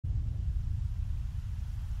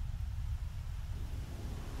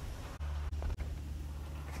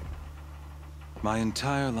My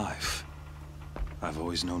entire life, I've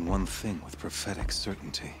always known one thing with prophetic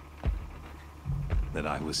certainty. That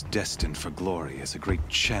I was destined for glory as a great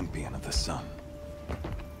champion of the sun.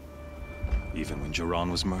 Even when Jiran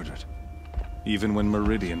was murdered, even when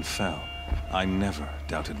Meridian fell, I never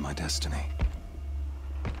doubted my destiny.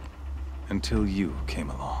 Until you came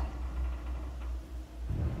along.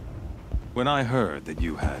 When I heard that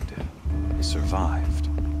you had survived,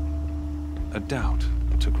 a doubt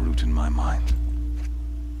took root in my mind.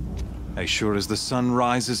 As sure as the sun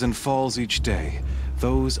rises and falls each day,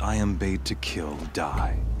 those I am bade to kill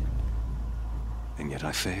die. And yet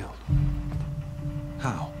I failed.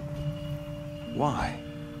 How? Why?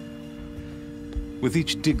 With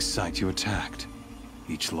each dig site you attacked,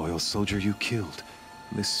 each loyal soldier you killed,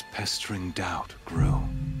 this pestering doubt grew.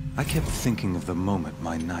 I kept thinking of the moment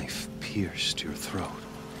my knife pierced your throat.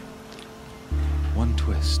 One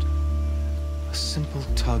twist, a simple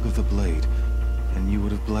tug of the blade, and you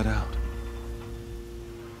would have bled out.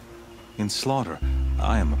 In slaughter,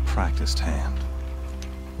 I am a practiced hand.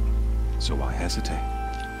 So why hesitate?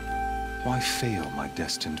 Why fail my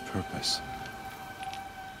destined purpose?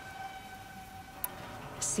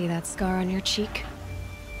 See that scar on your cheek?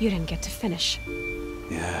 You didn't get to finish.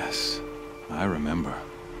 Yes, I remember.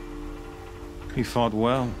 He fought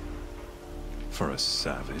well. For a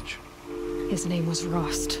savage. His name was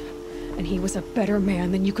Rost, and he was a better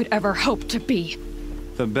man than you could ever hope to be.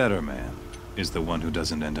 The better man is the one who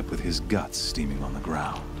doesn't end up with his guts steaming on the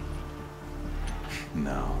ground.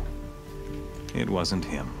 No, it wasn't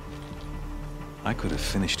him. I could have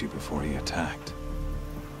finished you before he attacked.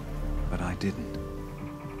 But I didn't.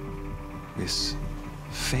 This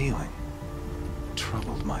failing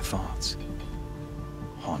troubled my thoughts,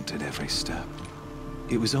 haunted every step.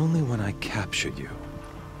 It was only when I captured you,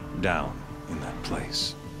 down in that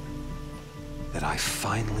place, that I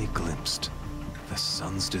finally glimpsed the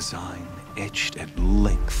sun's design etched at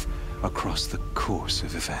length across the course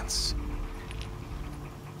of events.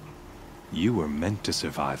 You were meant to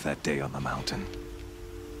survive that day on the mountain.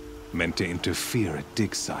 Meant to interfere at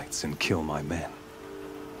dig sites and kill my men.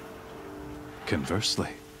 Conversely,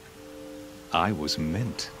 I was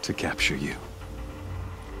meant to capture you.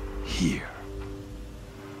 Here.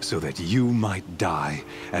 So that you might die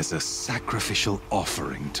as a sacrificial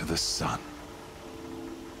offering to the sun.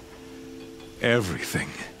 Everything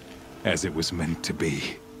as it was meant to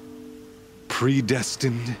be.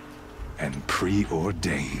 Predestined and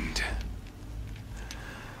preordained.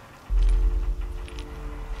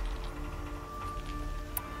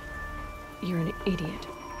 You're an idiot.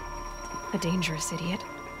 A dangerous idiot,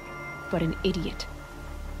 but an idiot.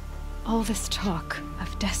 All this talk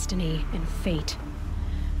of destiny and fate.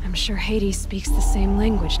 I'm sure Hades speaks the same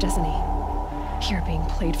language, doesn't he? You're being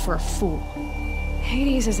played for a fool.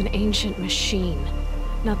 Hades is an ancient machine,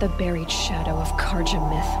 not the buried shadow of Karja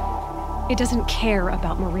myth. It doesn't care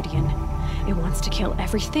about Meridian. It wants to kill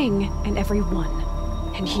everything and everyone.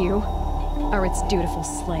 And you are its dutiful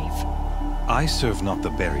slave. I serve not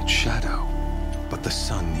the buried shadow, but the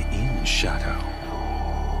sun in shadow.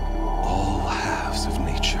 All halves of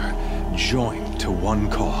nature joined to one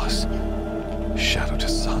cause. Shadow to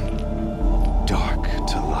sun, dark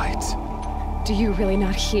to light. Do you really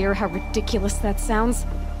not hear how ridiculous that sounds?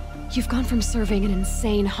 You've gone from serving an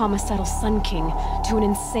insane homicidal Sun King to an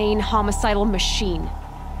insane homicidal machine.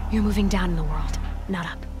 You're moving down in the world, not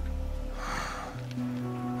up.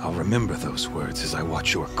 I'll remember those words as I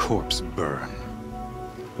watch your corpse burn.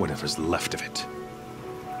 Whatever's left of it.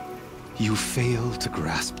 You fail to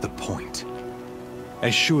grasp the point.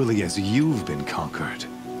 As surely as you've been conquered,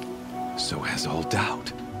 so has all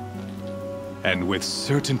doubt. And with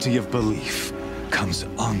certainty of belief comes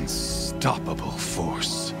unstoppable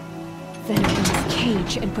force. Then enter this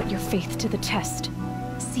cage and put your faith to the test.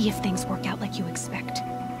 See if things work out like you expect.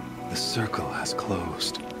 The circle has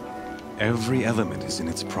closed. Every element is in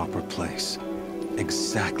its proper place,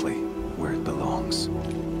 exactly where it belongs.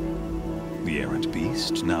 The errant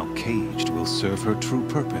beast, now caged, will serve her true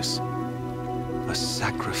purpose. A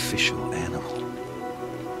sacrificial animal.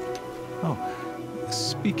 Oh,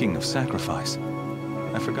 speaking of sacrifice,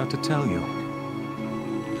 I forgot to tell you.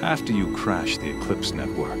 After you crashed the Eclipse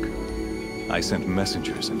network, I sent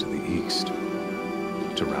messengers into the east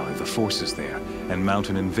to rally the forces there and mount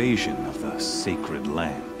an invasion of the sacred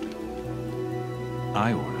land.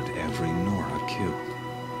 I ordered every Nora killed.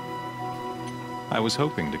 I was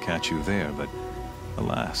hoping to catch you there, but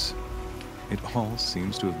alas, it all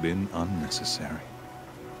seems to have been unnecessary.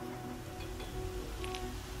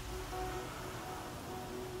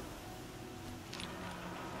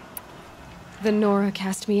 The Nora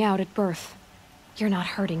cast me out at birth. You're not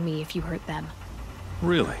hurting me if you hurt them.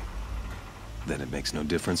 Really? Then it makes no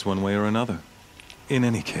difference one way or another. In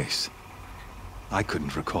any case, I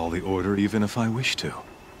couldn't recall the order even if I wished to.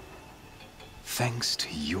 Thanks to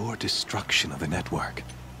your destruction of the network,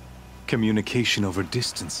 communication over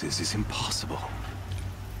distances is impossible.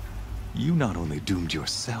 You not only doomed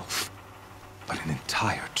yourself, but an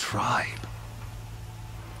entire tribe.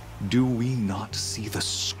 Do we not see the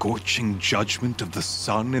scorching judgment of the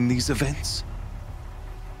sun in these events?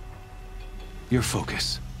 Your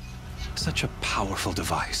focus. Such a powerful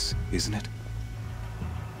device, isn't it?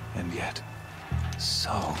 And yet,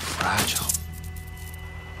 so fragile.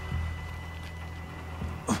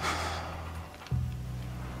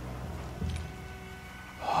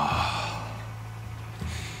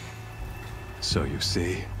 So you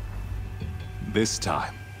see, this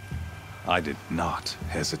time, I did not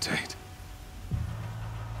hesitate.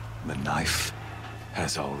 The knife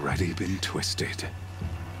has already been twisted.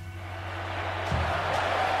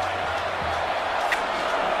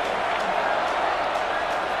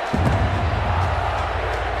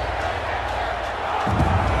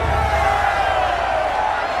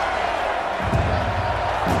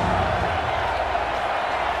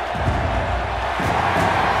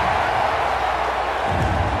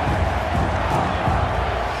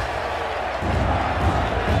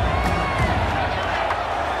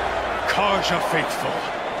 Faithful,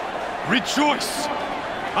 rejoice!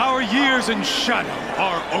 Our years in shadow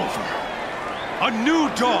are over. A new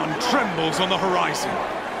dawn trembles on the horizon.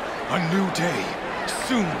 A new day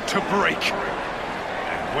soon to break.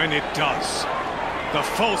 And when it does, the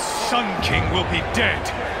false Sun King will be dead,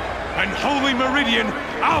 and Holy Meridian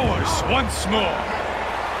ours once more.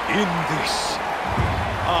 In this,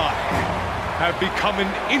 I have become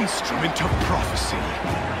an instrument of prophecy.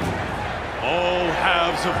 All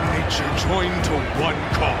halves of nature join to one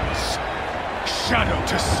cause. Shadow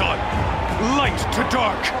to sun, light to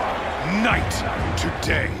dark, night to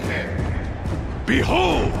day.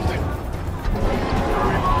 Behold!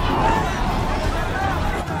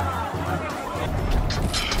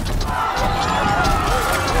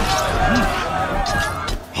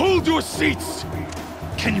 Hold your seats!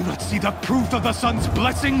 Can you not see the proof of the sun's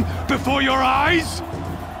blessing before your eyes?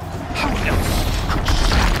 How else could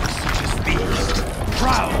shadows such as these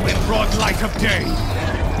prowl in broad light of day?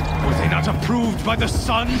 Were they not approved by the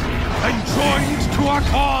sun and joined to our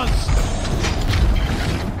cause?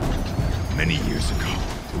 Many years ago,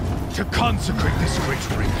 to consecrate this great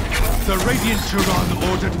ring, the Radiant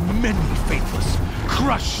Turon ordered many faithless,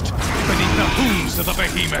 crushed beneath the hooves of the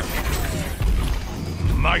behemoth.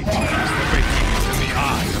 Mighty is the behemoth in the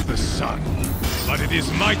eye of the sun, but it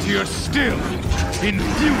is mightier still,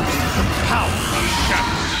 infused with the power of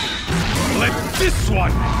shadow. Let this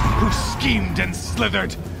one, who schemed and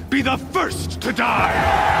slithered, be the first to die!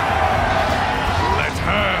 Let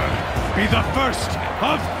her be the first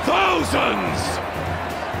of thousands!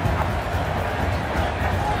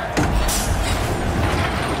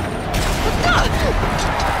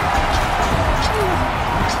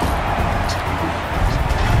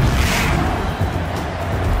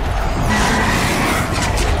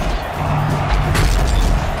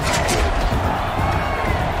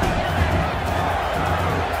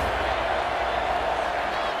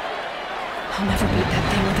 I'll never beat that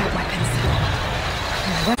thing without weapons.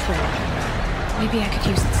 My weapon. Maybe I could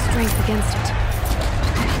use its strength against it.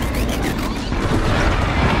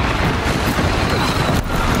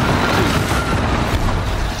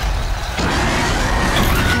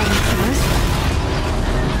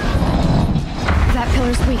 That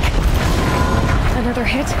pillar's weak. Another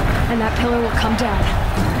hit, and that pillar will come down.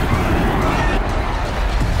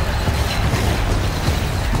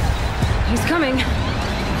 He's coming.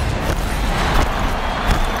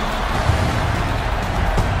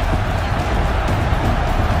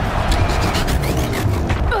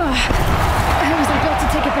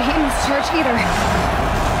 Charge either.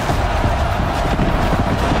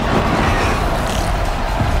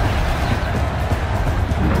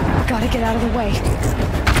 Gotta get out of the way.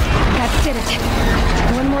 That did it.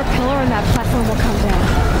 One more pillar and that platform will come down.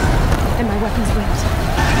 And my weapon's whipped.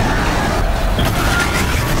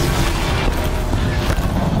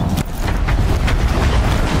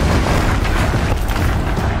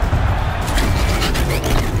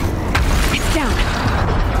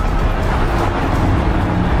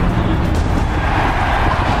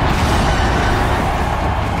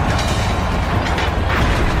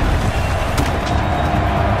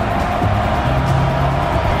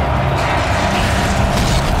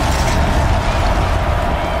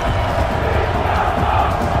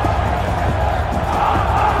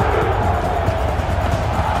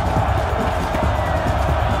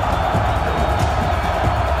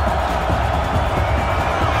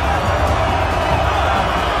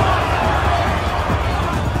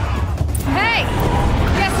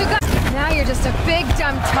 you're just a big,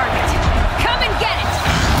 dumb target. Come and get it!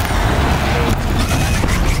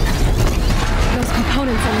 Those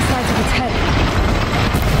components on the sides of its head.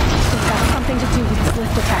 They've got something to do with its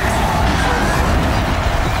lift attacks.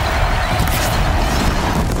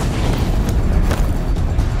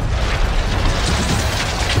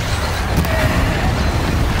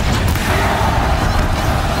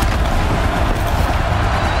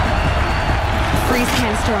 Freeze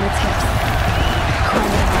canister on its hips. Climb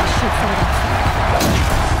it out, should set it off.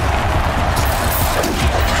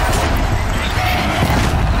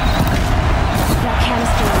 That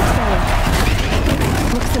canister on its belly.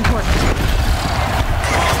 Looks important.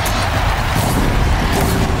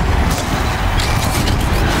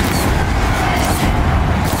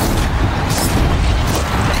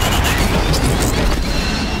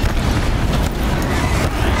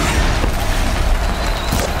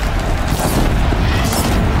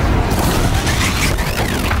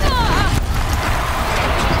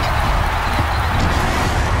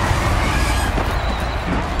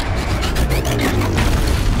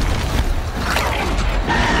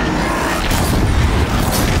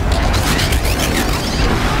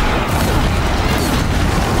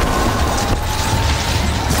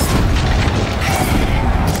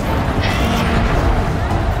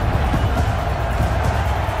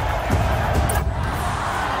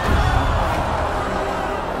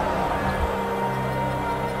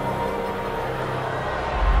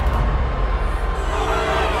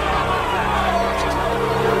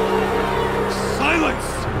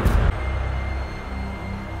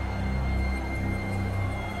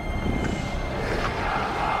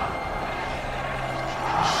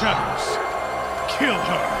 Shadows, kill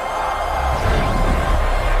her!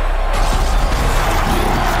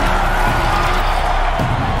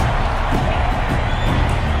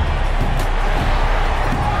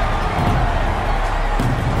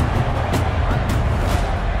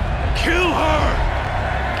 Kill her!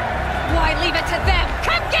 Why leave it to them?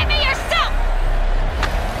 Come get me yourself!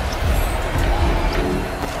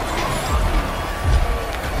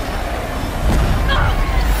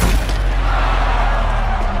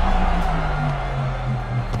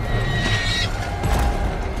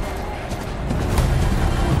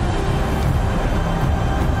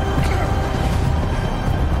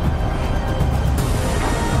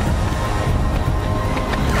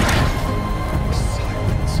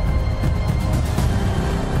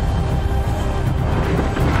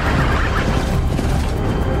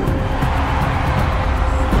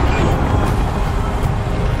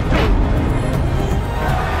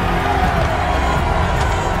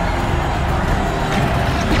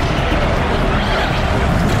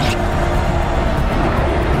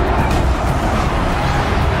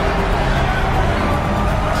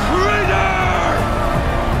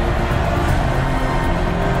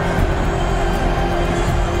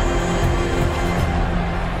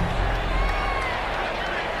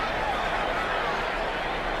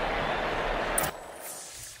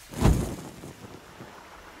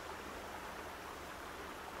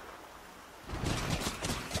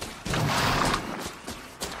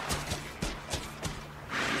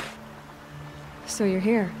 So you're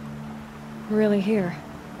here. Really here.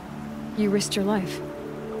 You risked your life.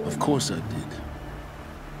 Of course I did.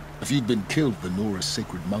 If you'd been killed, the Nora's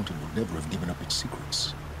sacred mountain would never have given up its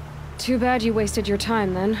secrets. Too bad you wasted your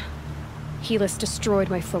time, then. Helis destroyed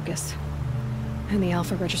my focus. And the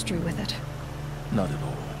Alpha Registry with it. Not at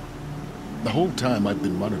all. The whole time I've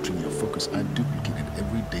been monitoring your focus, I duplicated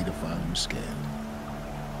every data file you scanned.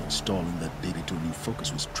 Installing that data to a new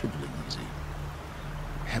focus was trivially easy.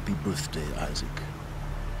 Happy birthday, Isaac.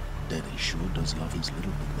 Daddy sure does love his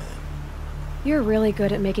little big man. You're really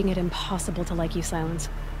good at making it impossible to like you, Silence.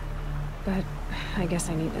 But I guess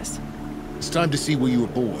I need this. It's time to see where you were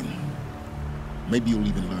born. Maybe you'll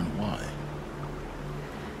even learn why.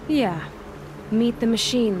 Yeah. Meet the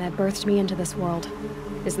machine that birthed me into this world.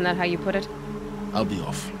 Isn't that how you put it? I'll be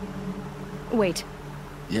off. Wait.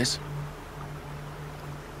 Yes?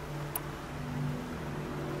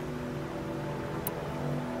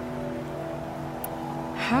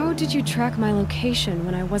 How did you track my location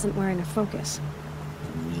when I wasn't wearing a focus?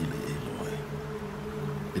 Really, Aloy.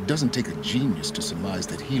 It doesn't take a genius to surmise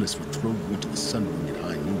that Helis would throw you into the sun ring at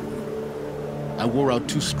high noon. I wore out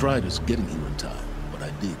 2 striders getting here in time, but I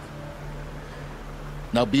did.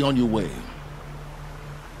 Now be on your way.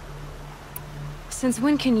 Since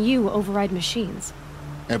when can you override machines?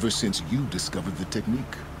 Ever since you discovered the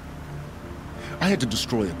technique. I had to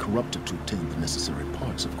destroy a corruptor to obtain the necessary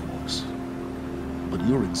parts, of course. But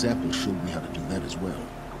your example showed me how to do that as well.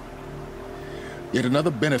 Yet another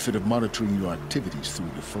benefit of monitoring your activities through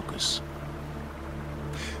your focus.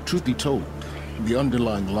 Truth be told, the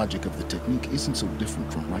underlying logic of the technique isn't so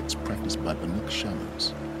different from rites practiced by Banuk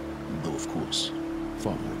shamans, though of course,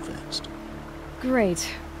 far more advanced.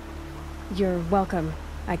 Great. You're welcome,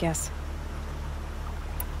 I guess.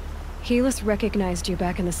 Helis recognized you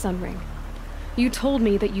back in the Sun Ring. You told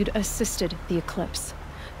me that you'd assisted the Eclipse,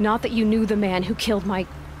 not that you knew the man who killed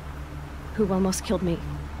who almost killed me.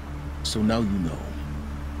 So now you know.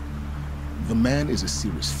 The man is a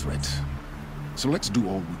serious threat. So let's do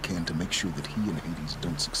all we can to make sure that he and Hades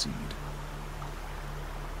don't succeed.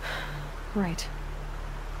 Right.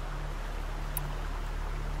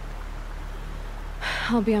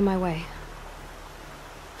 I'll be on my way.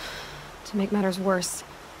 To make matters worse,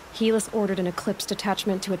 Helis ordered an Eclipse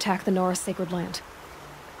detachment to attack the Nora Sacred Land.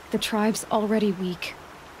 The tribe's already weak.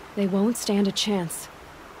 They won't stand a chance.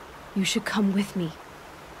 You should come with me.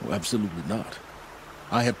 Well, absolutely not.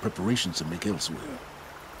 I have preparations to make elsewhere.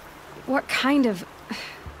 What kind of...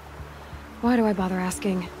 Why do I bother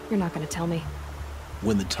asking? You're not gonna tell me.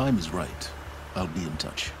 When the time is right, I'll be in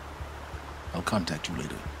touch. I'll contact you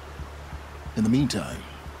later. In the meantime,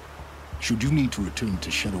 should you need to return to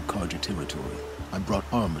Shadow Karja territory, I brought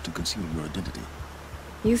armor to conceal your identity.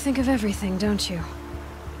 You think of everything, don't you?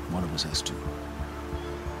 One of us has to.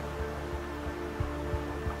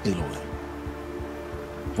 Aloy,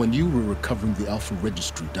 when you were recovering the Alpha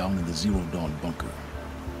Registry down in the Zero Dawn bunker,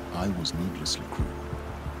 I was needlessly cruel.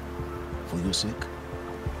 For your sake,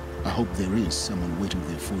 I hope there is someone waiting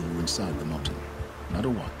there for you inside the mountain. Not a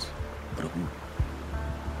what, but a who.